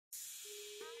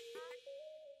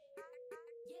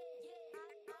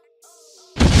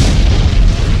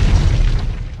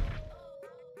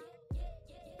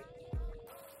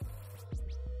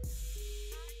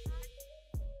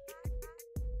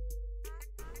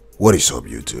What is up,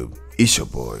 YouTube? It's your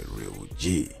boy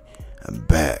RealGee. I'm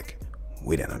back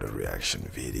with another reaction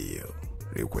video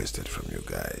requested from you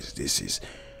guys. This is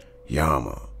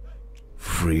Yama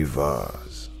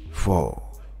Freeverse 4.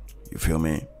 You feel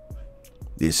me?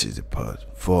 This is the part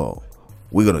 4.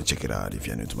 We're gonna check it out. If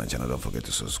you're new to my channel, don't forget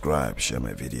to subscribe, share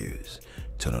my videos,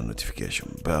 turn on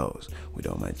notification bells with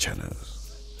all my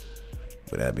channels.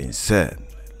 With that being said,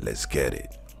 let's get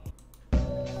it.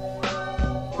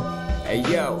 Hey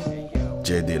yo,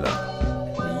 J Dilla.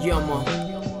 Yama,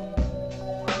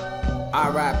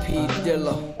 R.I.P.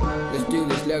 Dilla. Let's do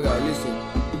this, let go, listen.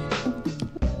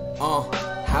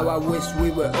 How I wish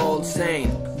we were all sane,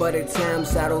 but at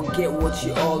times I don't get what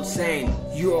you all saying.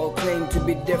 You all claim to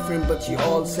be different, but you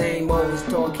all same. Always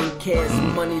talking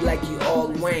cash, money like you all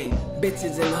Wayne.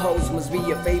 Bitches and hoes must be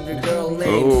your favorite girl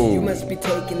names. You must be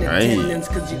taking attendance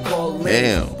cause you call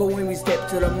names. But when we step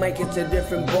to the mic, it's a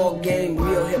different ball game.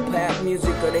 Real hip-hop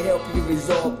music or to help you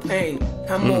resolve pain.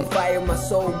 I'm on fire, my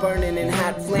soul burning in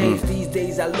hot flames. These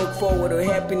days I look forward to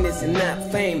happiness and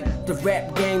not fame. The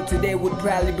rap game today would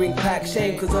probably bring Pac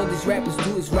shame, cause all these rappers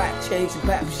do is rock chains and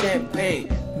pop champagne.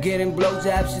 Getting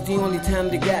blowjobs is the only time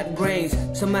they got brains.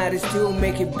 Somebody still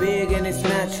make it big and it's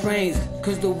not trains,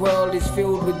 cause the world is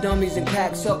filled with dummies and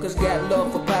cocksuckers. Got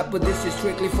love for pop, but this is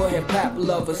strictly for hip-hop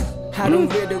lovers. I don't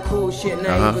ridicule shit,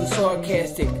 not even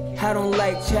sarcastic. I don't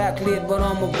like chocolate, but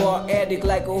I'm a bar addict.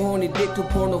 Like a horny dick to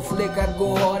porno flick, I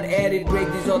go hard at it.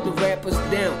 Break these other rappers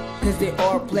down, cause they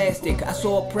are plastic. I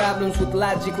saw problems with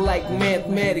logic like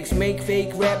mathematics. Make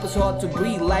fake rappers hard to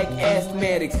breathe like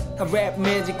asthmatics. I rap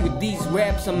magic with these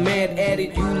raps, I'm mad at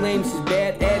it. You lames is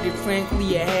bad at it,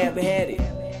 frankly I have had it.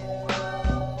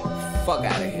 Fuck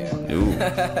out of here. Ooh.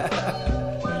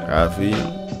 I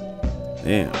feel.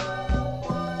 Damn.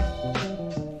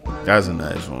 That's a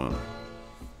nice one.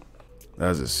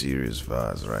 That's a serious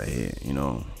vibes right here, you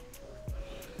know.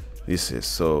 This is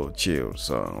so chill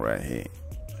song right here.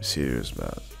 Serious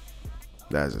vibes.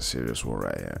 That's a serious one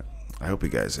right here. I hope you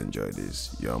guys enjoy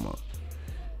this. Yama.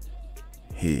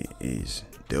 He is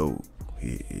dope.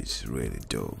 He is really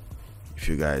dope. If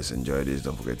you guys enjoy this,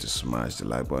 don't forget to smash the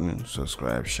like button,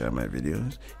 subscribe, share my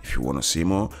videos. If you want to see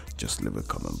more, just leave a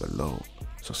comment below.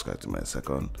 Subscribe to my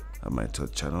second and my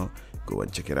third channel. Go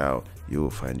and check it out. You will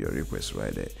find your request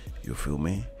right there. You feel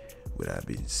me? With that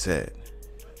being said,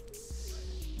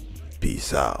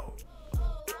 peace out.